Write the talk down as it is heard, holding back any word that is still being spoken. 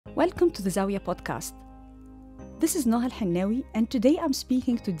Welcome to the Zawya Podcast. This is Dina El-Shenoufy, and today I'm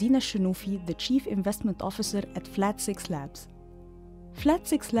speaking to Dina El-Shenoufy, the Chief Investment Officer at Flat6Labs.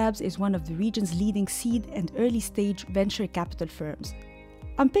 Flat6Labs is one of the region's leading seed and early-stage venture capital firms.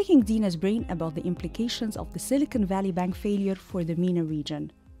 I'm picking Dina's brain about the implications of the Silicon Valley Bank failure for the MENA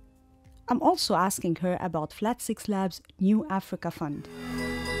region. I'm also asking her about Flat6Labs' new Africa Fund.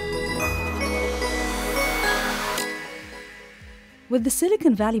 With the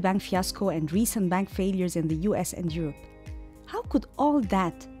Silicon Valley Bank fiasco and recent bank failures in the US and Europe, how could all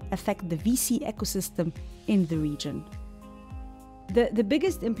that affect the VC ecosystem in the region? The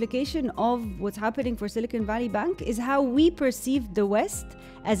biggest implication of what's happening for Silicon Valley Bank is how we perceive the West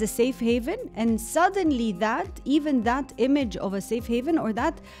as a safe haven, and suddenly even that image of a safe haven or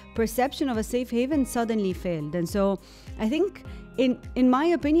that perception of a safe haven suddenly failed. And so I think in my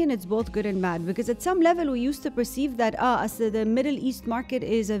opinion, it's both good and bad, because at some level we used to perceive that as the Middle East market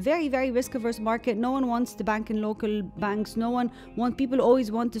is a very, very risk-averse market. No one wants to bank in local banks. People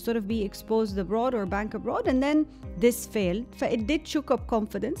always want to sort of be exposed abroad or bank abroad. And then this failed. It did shook up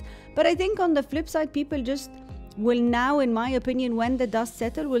confidence. But I think on the flip side, people just will now, in my opinion, when the dust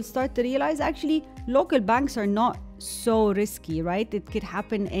settles, will start to realize actually local banks are not so risky, right? It could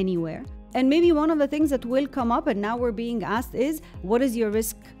happen anywhere. And maybe one of the things that will come up, and now we're being asked, is what is your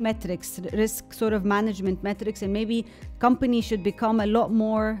risk metrics, risk sort of management metrics? And maybe companies should become a lot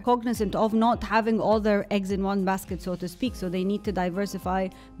more cognizant of not having all their eggs in one basket, so to speak. So they need to diversify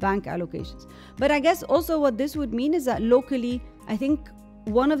bank allocations. But I guess also what this would mean is that locally, I think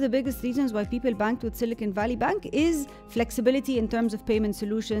one of the biggest reasons why people banked with Silicon Valley Bank is flexibility in terms of payment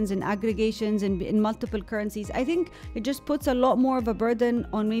solutions and aggregations and in multiple currencies. I think it just puts a lot more of a burden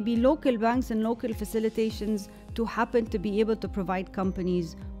on maybe local banks and local facilitations to happen to be able to provide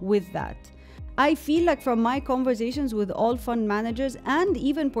companies with that. I feel like from my conversations with all fund managers and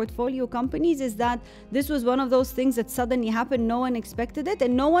even portfolio companies is that this was one of those things that suddenly happened. No one expected it,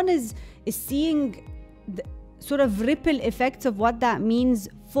 and no one is seeing the sort of ripple effects of what that means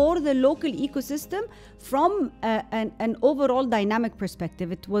for the local ecosystem from an overall dynamic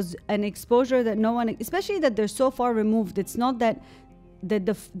perspective. It was an exposure that no one, especially that they're so far removed. It's not that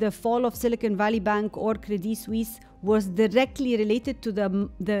the fall of Silicon Valley Bank or Credit Suisse was directly related to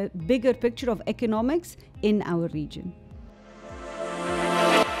the bigger picture of economics in our region.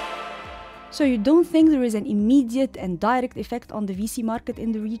 So you don't think there is an immediate and direct effect on the VC market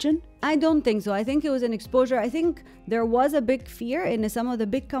in the region? I don't think so. I think it was an exposure. I think there was a big fear in some of the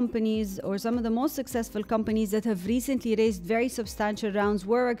big companies or some of the most successful companies that have recently raised very substantial rounds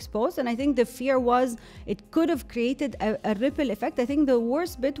were exposed. And I think the fear was it could have created a ripple effect. I think the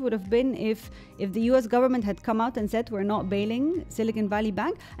worst bit would have been if the US government had come out and said we're not bailing Silicon Valley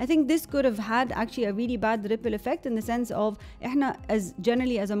Bank. I think this could have had actually a really bad ripple effect in the sense of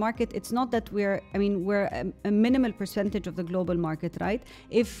generally as a market, it's not that we're a minimal percentage of the global market, right?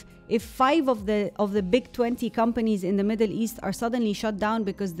 If 5 of the big 20 companies in the Middle East are suddenly shut down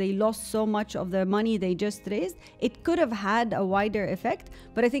because they lost so much of the money they just raised, it could have had a wider effect.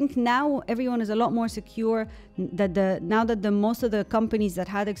 But I think now everyone is a lot more secure that most of the companies that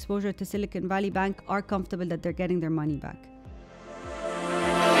had exposure to Silicon Valley Bank are comfortable that they're getting their money back.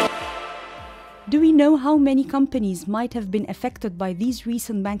 Do we know how many companies might have been affected by these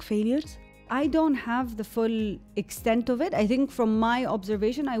recent bank failures? I don't have the full extent of it. I think from my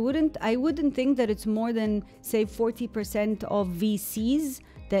observation, I wouldn't think that it's more than, say, 40% of VCs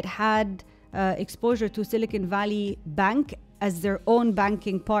that had exposure to Silicon Valley Bank as their own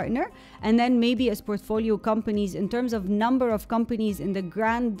banking partner. And then maybe as portfolio companies, in terms of number of companies in the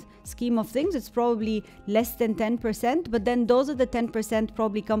grand scheme of things, it's probably less than 10%. But then those are the 10%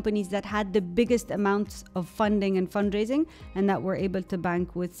 probably companies that had the biggest amounts of funding and fundraising and that were able to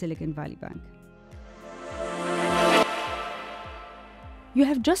bank with Silicon Valley Bank. You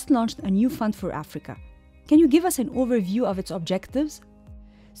have just launched a new fund for Africa. Can you give us an overview of its objectives?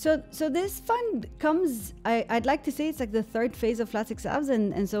 So this fund comes, I'd like to say it's like the third phase of Flat6Labs,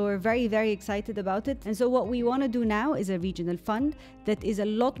 and so we're very, very excited about it. And so what we want to do now is a regional fund that is a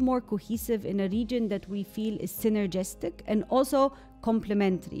lot more cohesive in a region that we feel is synergistic and also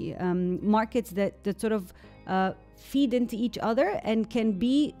complementary. Markets that sort of feed into each other and can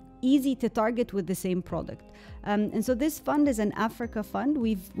be easy to target with the same product. And so this fund is an Africa fund.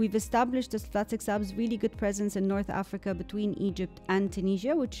 We've established as Flat6Labs really good presence in North Africa between Egypt and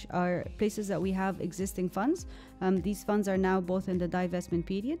Tunisia, which are places that we have existing funds. These funds are now both in the divestment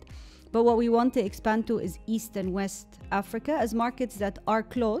period. But what we want to expand to is East and West Africa as markets that are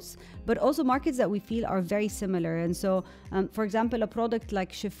close, but also markets that we feel are very similar. And so, for example, a product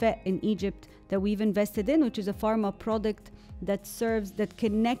like Shifet in Egypt that we've invested in, which is a pharma product that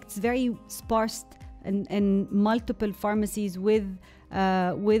connects very sparse and multiple pharmacies with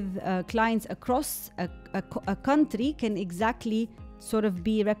clients across a country can exactly sort of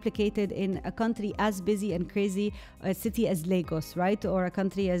be replicated in a country as busy and crazy a city as Lagos, right? Or a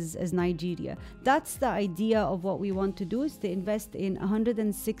country as Nigeria. That's the idea of what we want to do, is to invest in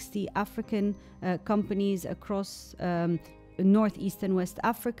 160 African companies across Northeast and West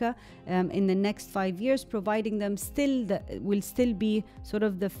Africa in the next 5 years, providing them will still be sort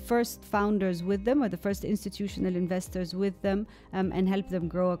of the first founders with them, or the first institutional investors with them, and help them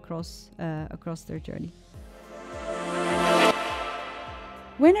grow across their journey.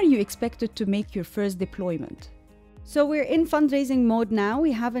 When are you expected to make your first deployment? So we're in fundraising mode now.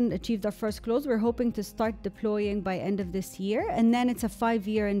 We haven't achieved our first close. We're hoping to start deploying by end of this year. And then it's a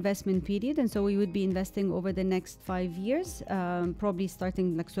 5-year investment period. And so we would be investing over the next 5 years, probably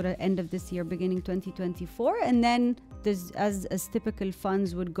starting like sort of end of this year, beginning 2024. And then there's, as typical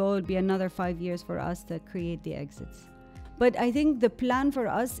funds would go, it'd be another 5 years for us to create the exits. But I think the plan for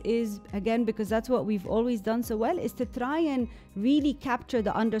us is, again, because that's what we've always done so well, is to try and really capture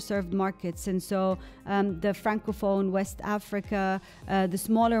the underserved markets. And so the Francophone, West Africa, the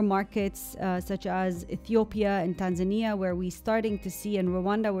smaller markets such as Ethiopia and Tanzania, where we're starting to see, and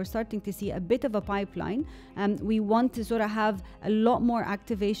Rwanda, we're starting to see a bit of a pipeline. We want to sort of have a lot more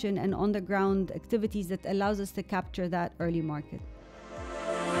activation and on-the-ground activities that allows us to capture that early market.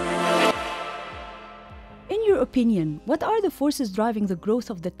 In your opinion, what are the forces driving the growth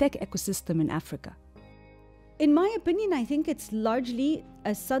of the tech ecosystem in Africa? In my opinion, I think it's largely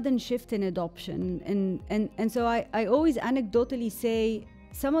a sudden shift in adoption. And so I always anecdotally say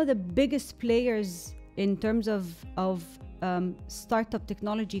some of the biggest players in terms of startup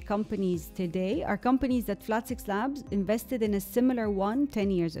technology companies today are companies that Flat6Labs invested in a similar one 10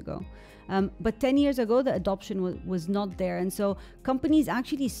 years ago. But 10 years ago, the adoption was not there. And so companies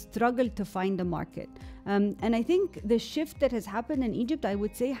actually struggled to find a market. And I think the shift that has happened in Egypt, I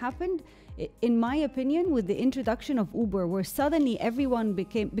would say happened, in my opinion, with the introduction of Uber, where suddenly everyone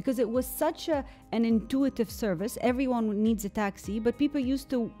became, because it was such an intuitive service, everyone needs a taxi, but people used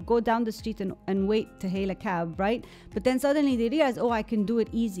to go down the street and wait to hail a cab, right? But then suddenly they realized, oh, I can do it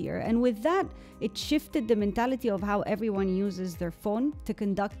easier. And with that, it shifted the mentality of how everyone uses their phone to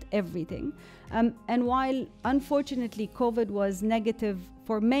conduct everything. And while unfortunately COVID was negative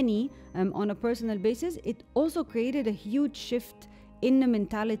for many on a personal basis, it also created a huge shift in the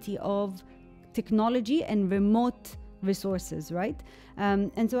mentality of technology and remote resources, right?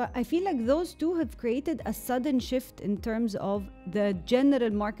 And so I feel like those two have created a sudden shift in terms of the general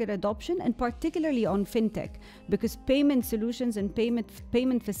market adoption, and particularly on fintech, because payment solutions and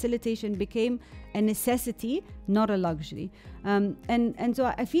payment facilitation became a necessity, not a luxury. And so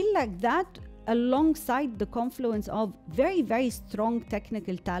I feel like that, alongside the confluence of very, very strong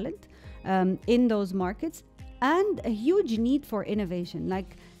technical talent in those markets, and a huge need for innovation.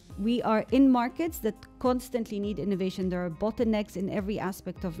 Like, we are in markets that constantly need innovation. There are bottlenecks in every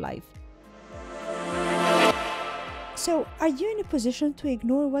aspect of life. So, are you in a position to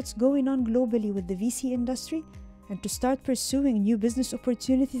ignore what's going on globally with the VC industry and to start pursuing new business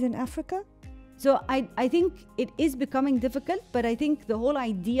opportunities in Africa? So I think it is becoming difficult, but I think the whole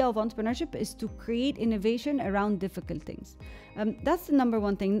idea of entrepreneurship is to create innovation around difficult things. That's the number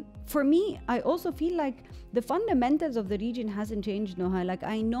one thing. For me, I also feel like the fundamentals of the region hasn't changed, Noha. Like,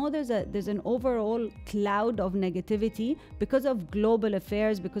 I know there's an overall cloud of negativity because of global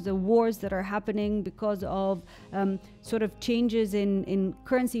affairs, because of wars that are happening, because of sort of changes in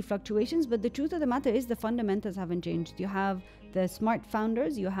currency fluctuations. But the truth of the matter is the fundamentals haven't changed. You have the smart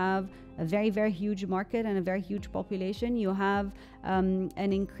founders, you have a very, very huge market and a very huge population. You have an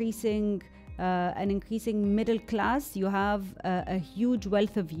increasing middle class. You have a huge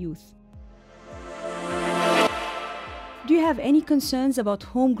wealth of youth. Do you have any concerns about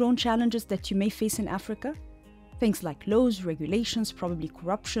homegrown challenges that you may face in Africa? Things like laws, regulations, probably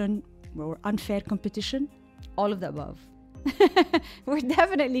corruption, or unfair competition? All of the above. We're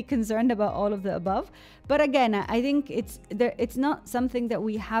definitely concerned about all of the above, but again, I think it's not something that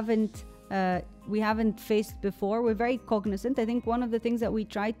we haven't faced before. We're very cognizant. I think one of the things that we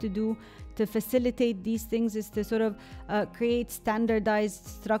try to do to facilitate these things is to sort of create standardized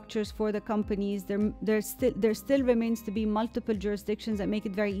structures for the companies. There still remains to be multiple jurisdictions that make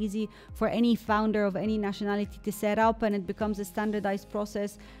it very easy for any founder of any nationality to set up, and it becomes a standardized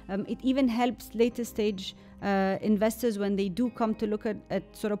process. It even helps later stage investors, when they do come to look at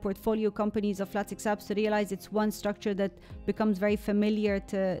sort of portfolio companies of Flat6Labs, to realize it's one structure that becomes very familiar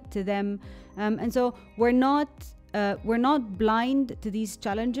to them. And so we're not we're not blind to these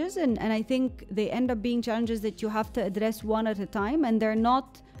challenges, and I think they end up being challenges that you have to address one at a time, and they're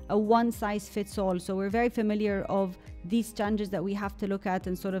not a one-size-fits-all. So we're very familiar of these challenges that we have to look at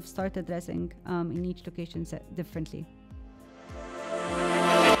and sort of start addressing in each location differently.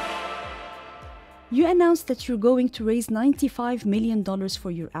 You announced that you're going to raise $95 million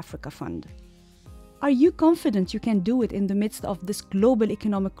for your Africa fund. Are you confident you can do it in the midst of this global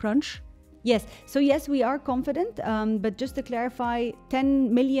economic crunch? Yes. So yes, we are confident. But just to clarify,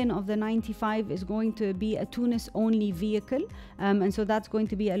 10 million of the 95 is going to be a Tunis-only vehicle. And so that's going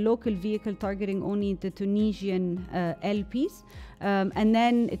to be a local vehicle targeting only the Tunisian LPs. And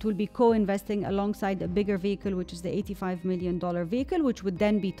then it will be co-investing alongside a bigger vehicle, which is the $85 million vehicle, which would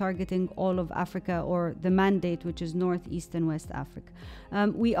then be targeting all of Africa, or the mandate, which is North, East, and West Africa.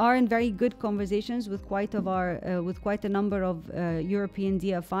 We are in very good conversations with quite a number of European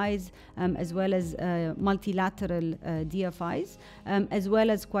DFIs, as well as multilateral DFIs, as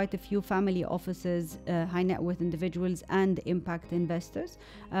well as quite a few family offices, high net worth individuals, and impact investors.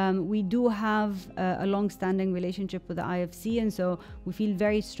 We do have a long-standing relationship with the IFC, and so we feel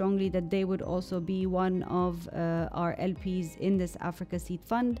very strongly that they would also be one of our LPs in this Africa Seed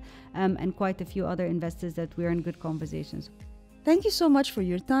Fund, and quite a few other investors that we're in good conversations. Thank you so much for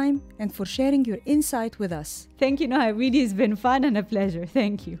your time and for sharing your insight with us. Thank you, Noha. It really has been fun and a pleasure.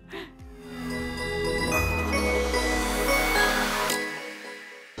 Thank you.